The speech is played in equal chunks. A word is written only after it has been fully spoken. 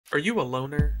Are you a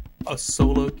loner? A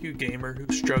solo queue gamer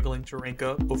who's struggling to rank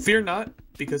up? Well, fear not,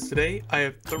 because today I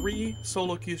have 3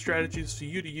 solo queue strategies for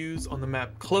you to use on the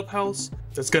map Clubhouse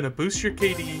that's going to boost your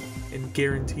KD and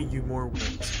guarantee you more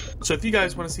wins. So if you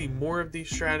guys want to see more of these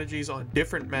strategies on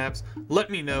different maps, let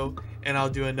me know and I'll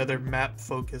do another map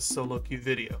focused solo queue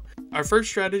video. Our first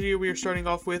strategy we are starting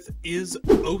off with is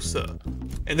OSA,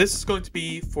 and this is going to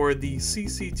be for the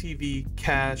CCTV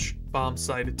cache bomb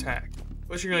site attack.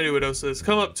 What you're going to do with OSA is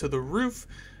come up to the roof,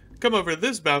 come over to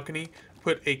this balcony,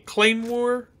 put a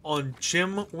claymore on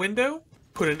gym window,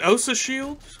 put an OSA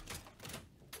shield,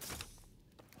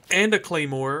 and a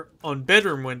claymore on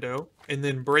bedroom window, and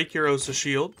then break your OSA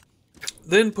shield.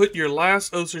 Then put your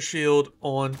last OSA shield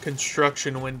on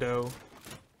construction window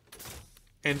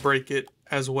and break it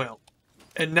as well.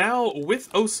 And now with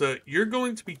OSA, you're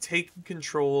going to be taking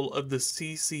control of the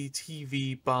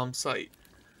CCTV bomb site.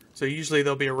 So usually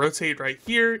there'll be a rotate right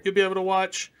here you'll be able to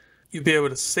watch. You'll be able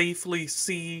to safely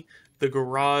see the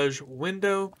garage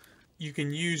window. You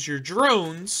can use your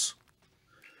drones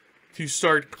to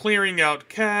start clearing out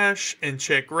cache and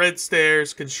check red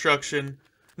stairs, construction.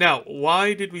 Now,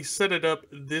 why did we set it up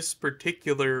this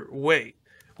particular way?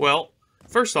 Well,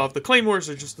 first off, the claymores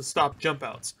are just to stop jump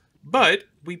outs. But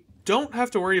we don't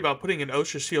have to worry about putting an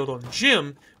OSHA shield on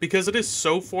gym because it is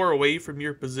so far away from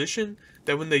your position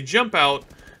that when they jump out,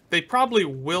 they probably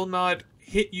will not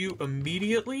hit you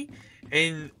immediately,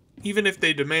 and even if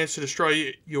they manage to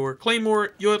destroy your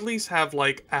claymore, you'll at least have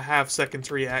like a half second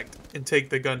to react and take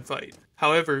the gunfight.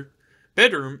 However,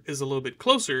 bedroom is a little bit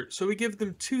closer, so we give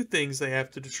them 2 things they have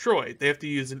to destroy. They have to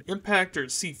use an impact or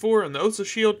C4 on the OSA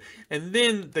shield, and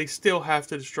then they still have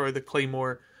to destroy the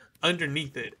claymore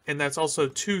underneath it. And that's also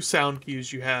 2 sound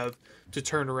cues you have to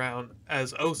turn around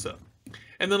as OSA.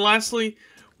 And then lastly,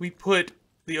 we put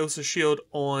the OSA shield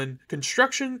on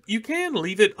construction. You can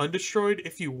leave it undestroyed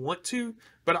if you want to,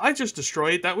 but I just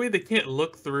destroy it. That way they can't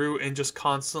look through and just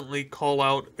constantly call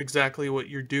out exactly what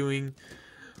you're doing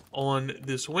on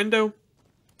this window.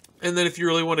 And then if you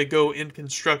really want to go in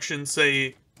construction,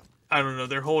 say, I don't know,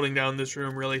 they're holding down this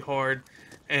room really hard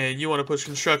and you want to push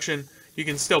construction, you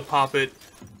can still pop it,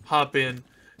 hop in,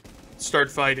 start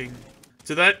fighting.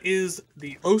 So that is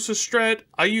the OSA strat.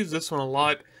 I use this one a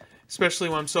lot, especially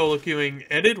when I'm solo queuing,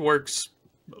 and it works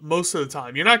most of the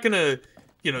time. You're not gonna,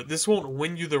 this won't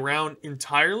win you the round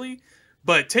entirely,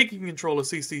 but taking control of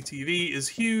CCTV is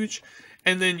huge,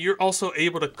 and then you're also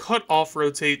able to cut off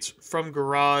rotates from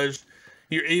garage.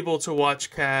 You're able to watch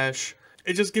cache.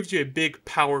 It just gives you a big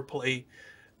power play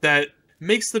that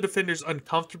makes the defenders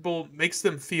uncomfortable, makes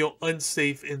them feel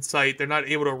unsafe in sight. They're not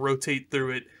able to rotate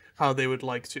through it how they would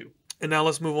like to. And now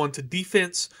let's move on to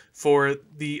defense for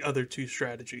the other 2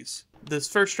 strategies. This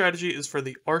first strategy is for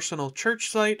the Arsenal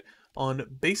Church site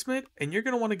on basement, and you're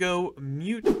going to want to go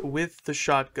mute with the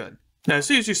shotgun. Now, as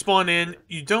soon as you spawn in,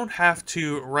 you don't have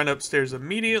to run upstairs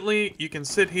immediately. You can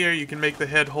sit here, you can make the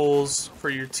head holes for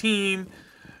your team,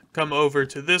 come over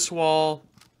to this wall,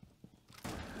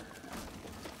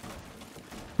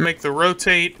 make the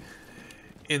rotate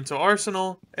into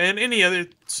Arsenal, and any other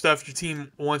stuff your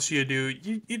team wants you to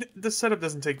do. The setup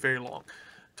doesn't take very long.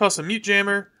 Toss a mute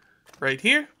jammer right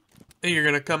here, and you're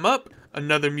going to come up,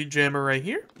 another mute jammer right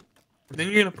here. Then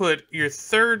you're going to put your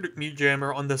 3rd mute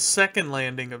jammer on the 2nd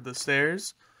landing of the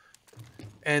stairs,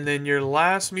 and then your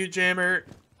last mute jammer,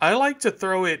 I like to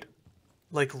throw it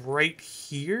like right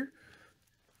here.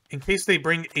 In case they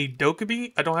bring a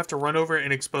Dokkaebi, I don't have to run over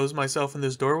and expose myself in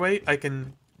this doorway. I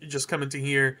can just come into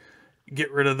here, get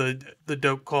rid of the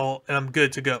dope call, and I'm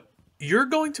good to go. You're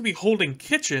going to be holding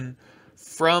kitchen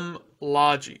from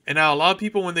Logi. And now a lot of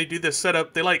people, when they do this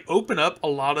setup, they like open up a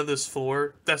lot of this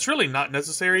floor. That's really not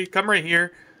necessary. Come right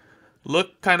here.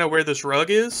 Look kind of where this rug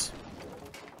is.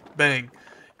 Bang.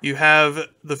 You have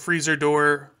the freezer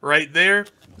door right there.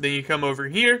 Then you come over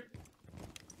here.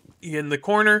 In the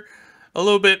corner, a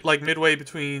little bit like midway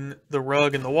between the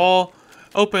rug and the wall.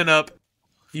 Open up.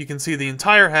 You can see the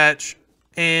entire hatch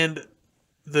and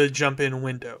the jump in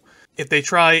window. If they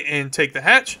try and take the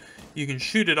hatch, you can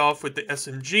shoot it off with the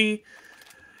SMG.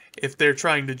 If they're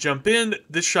trying to jump in,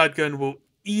 this shotgun will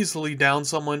easily down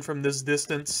someone from this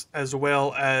distance, as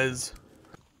well as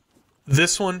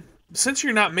this one. Since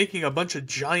you're not making a bunch of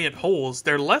giant holes,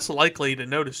 they're less likely to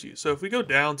notice you. So if we go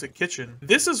down to kitchen,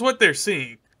 this is what they're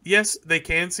seeing. Yes, they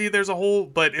can see there's a hole,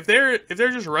 but if they're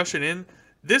just rushing in,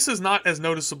 this is not as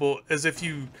noticeable as if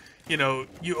you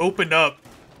opened up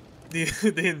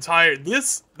the entire,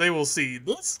 this they will see.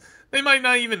 This they might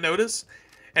not even notice,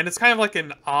 and it's kind of like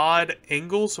an odd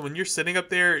angle, so when you're sitting up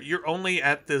there, you're only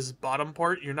at this bottom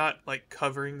part. You're not like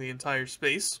covering the entire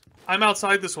space. I'm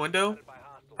outside this window.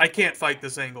 I can't fight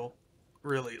this angle,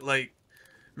 really. Like,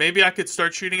 maybe I could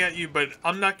start shooting at you, but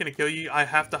I'm not going to kill you. I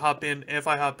have to hop in. If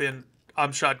I hop in,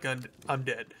 I'm shotgunned. I'm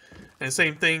dead. And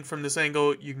same thing from this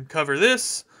angle. You can cover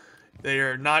this. They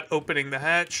are not opening the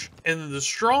hatch. And the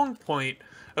strong point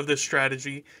of this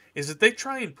strategy is that they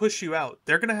try and push you out.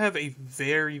 They're going to have a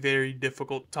very, very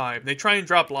difficult time. They try and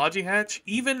drop Logi hatch,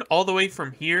 even all the way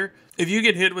from here. If you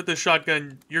get hit with the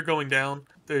shotgun, you're going down.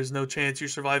 There's no chance you're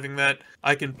surviving that.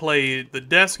 I can play the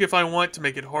desk if I want to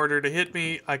make it harder to hit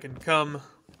me. I can come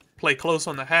play close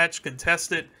on the hatch,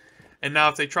 contest it. And now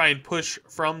if they try and push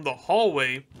from the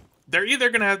hallway, they're either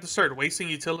going to have to start wasting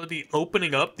utility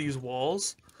opening up these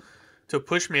walls to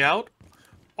push me out,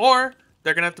 or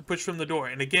they're going to have to push from the door.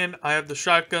 And again, I have the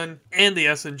shotgun and the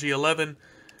SMG-11.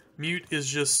 Mute is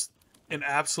just an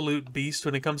absolute beast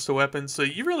when it comes to weapons. So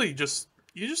you really just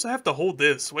have to hold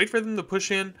this. Wait for them to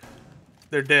push in.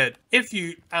 They're dead. If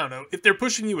you, I don't know, if they're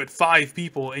pushing you at 5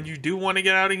 people and you do want to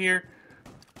get out of here,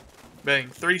 bang,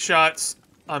 3 shots,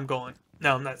 I'm gone.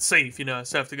 Now, I'm not safe, you know, I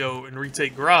still have to go and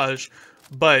retake garage,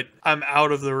 but I'm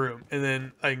out of the room. And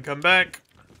then I can come back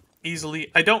easily.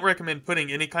 I don't recommend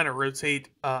putting any kind of rotate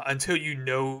until you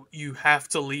know you have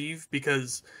to leave,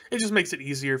 because it just makes it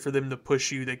easier for them to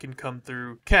push you. They can come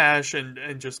through cache and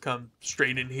just come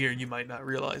straight in here and you might not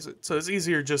realize it. So it's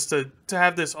easier just to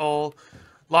have this all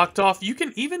locked off. You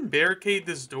can even barricade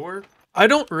this door. I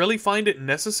don't really find it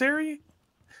necessary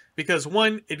because,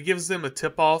 one, it gives them a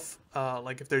tip-off.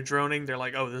 Like if they're droning, they're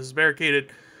like, oh, this is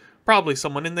barricaded. Probably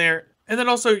someone in there. And then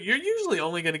also, you're usually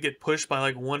only going to get pushed by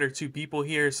like 1 or 2 people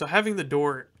here, so having the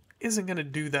door isn't going to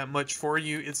do that much for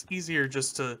you. It's easier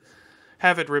just to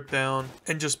have it ripped down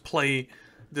and just play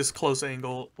this close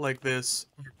angle like this.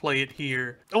 You play it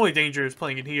here. The only danger is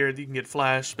playing it here. You can get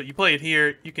flashed, but you play it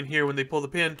here, you can hear when they pull the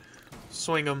pin,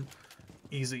 swing them,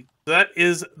 easy. That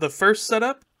is the first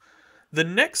setup. The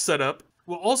next setup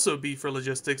will also be for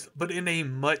logistics, but in a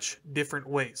much different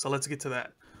way. So let's get to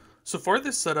that. So for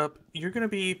this setup, you're going to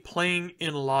be playing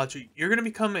in Logi. You're going to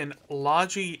become an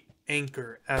Logi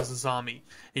anchor as Azami.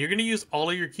 And you're going to use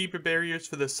all of your keeper barriers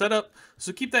for this setup.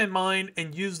 So keep that in mind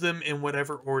and use them in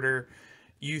whatever order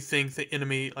you think the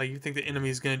enemy,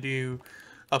 is going to do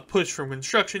a push from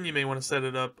construction. You may want to set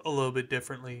it up a little bit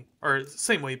differently, or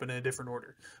same way, but in a different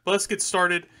order. But let's get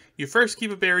started. You first keep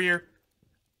a barrier.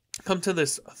 Come to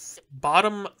this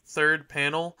bottom 3rd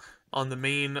panel on the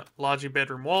main Logi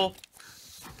bedroom wall.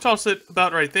 Toss it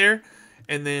about right there,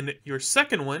 and then your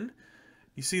second one,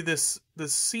 you see this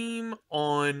seam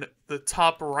on the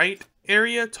top right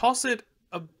area, toss it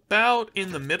about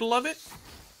in the middle of it.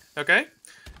 Okay,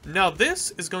 now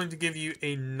this is going to give you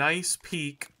a nice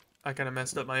peek. I kind of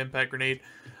messed up my impact grenade.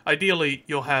 Ideally,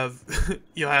 you'll have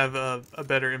a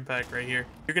better impact right here.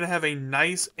 You're gonna have a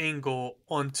nice angle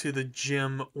onto the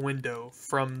gym window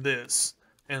from this.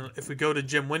 And if we go to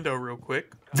gym window real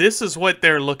quick, this is what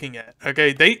they're looking at,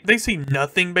 okay? They see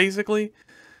nothing, basically.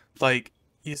 Like,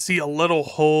 you see a little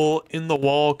hole in the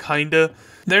wall, kinda.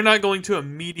 They're not going to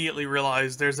immediately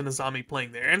realize there's an Azami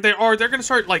playing there. And they're going to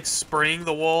start, like, spraying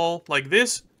the wall like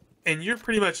this, and you're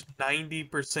pretty much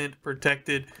 90%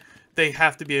 protected. They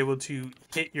have to be able to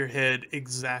hit your head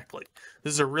exactly.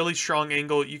 This is a really strong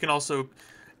angle. You can also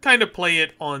kind of play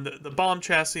it on the bomb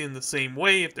chassis in the same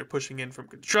way if they're pushing in from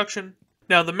construction.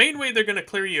 Now, the main way they're going to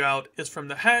clear you out is from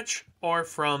the hatch or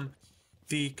from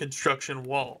the construction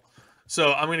wall.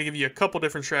 So I'm going to give you a couple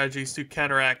different strategies to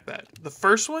counteract that. The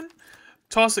first one,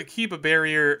 toss a keep a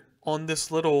barrier on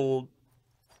this little,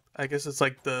 I guess it's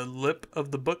like the lip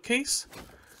of the bookcase.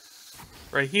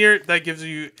 Right here, that gives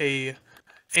you a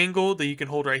angle that you can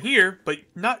hold right here, but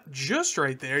not just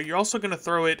right there. You're also going to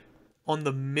throw it on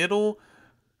the middle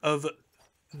of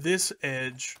this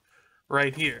edge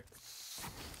right here.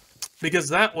 Because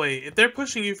that way, if they're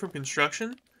pushing you from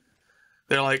construction,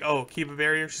 they're like, oh, keep a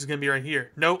barrier, she's going to be right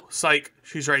here. No, psych,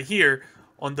 she's right here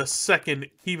on the second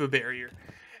keep a barrier.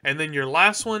 And then your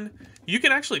last one, you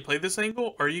can actually play this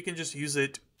angle, or you can just use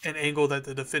it an angle that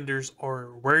the defenders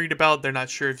are worried about. They're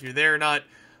not sure if you're there or not.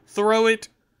 Throw it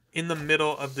in the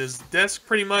middle of this desk,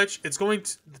 pretty much. The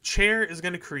chair is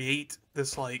going to create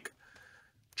this, like,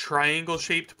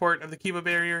 triangle-shaped part of the keep a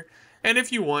barrier. And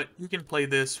if you want, you can play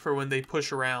this for when they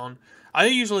push around. I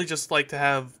usually just like to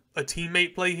have a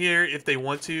teammate play here if they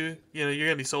want to. You know, you're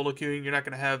going to be solo queuing. You're not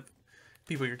going to have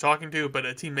people you're talking to, but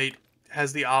a teammate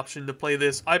has the option to play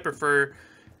this. I prefer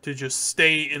to just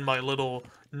stay in my little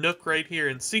nook right here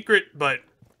in secret, but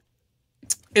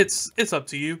it's up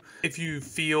to you. If you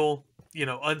feel, you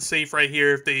know, unsafe right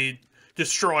here, if they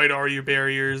destroyed all your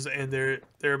barriers and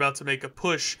they're about to make a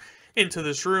push into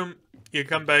this room, you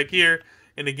come back here.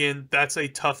 And again, that's a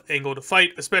tough angle to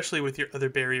fight, especially with your other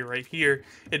barrier right here.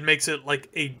 It makes it like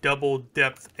a double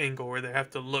depth angle where they have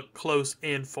to look close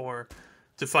and far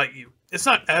to fight you. It's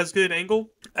not as good angle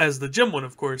as the gym one,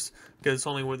 of course, because it's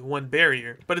only with one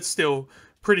barrier, but it's still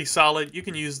pretty solid. You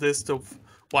can use this to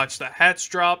watch the hatch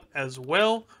drop as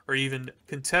well, or even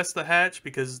contest the hatch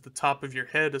because the top of your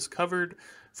head is covered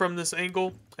from this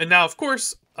angle. And now, of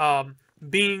course,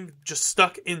 being just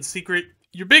stuck in secret,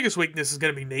 your biggest weakness is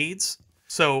going to be nades.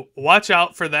 So watch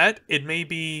out for that. It may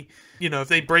be, you know, if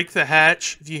they break the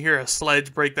hatch, if you hear a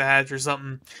sledge break the hatch or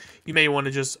something, you may want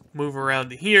to just move around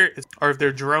to here. Or if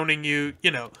they're droning you,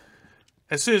 you know,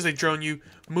 as soon as they drone you,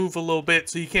 move a little bit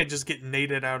so you can't just get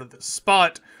naded out of the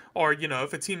spot. Or, you know,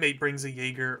 if a teammate brings a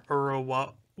Jaeger or a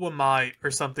Wamai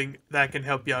or something, that can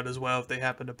help you out as well if they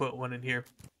happen to put one in here.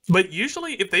 But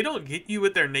usually, if they don't get you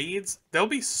with their nades, they'll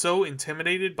be so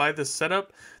intimidated by the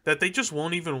setup that they just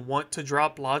won't even want to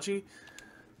drop Logi.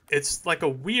 It's like a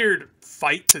weird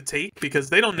fight to take because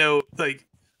they don't know, like,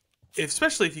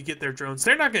 especially if you get their drones,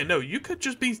 they're not going to know. You could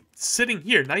just be sitting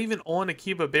here, not even on a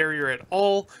Kiba barrier at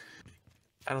all.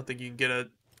 I don't think you can get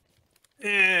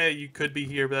a... you could be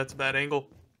here, but that's a bad angle.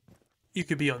 You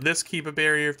could be on this Kiba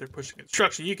barrier if they're pushing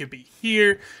construction. You could be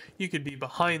here. You could be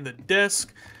behind the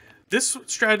desk. This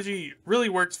strategy really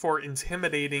works for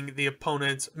intimidating the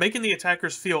opponents, making the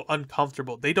attackers feel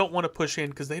uncomfortable. They don't want to push in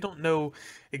because they don't know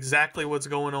exactly what's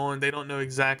going on. They don't know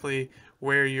exactly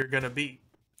where you're going to be.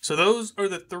 So those are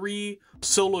the 3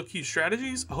 solo queue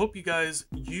strategies. I hope you guys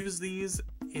use these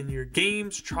in your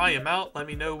games. Try them out. Let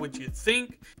me know what you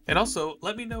think. And also,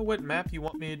 let me know what map you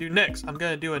want me to do next. I'm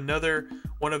going to do another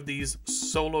one of these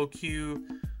solo queue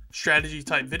strategy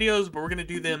type videos, but we're going to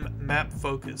do them map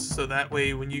focused, so that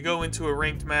way when you go into a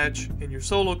ranked match and you're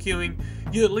solo queuing,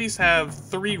 you at least have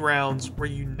 3 rounds where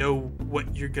you know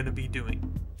what you're going to be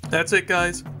doing. That's it,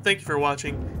 guys. Thank you for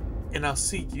watching, and I'll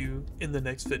see you in the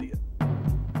next video.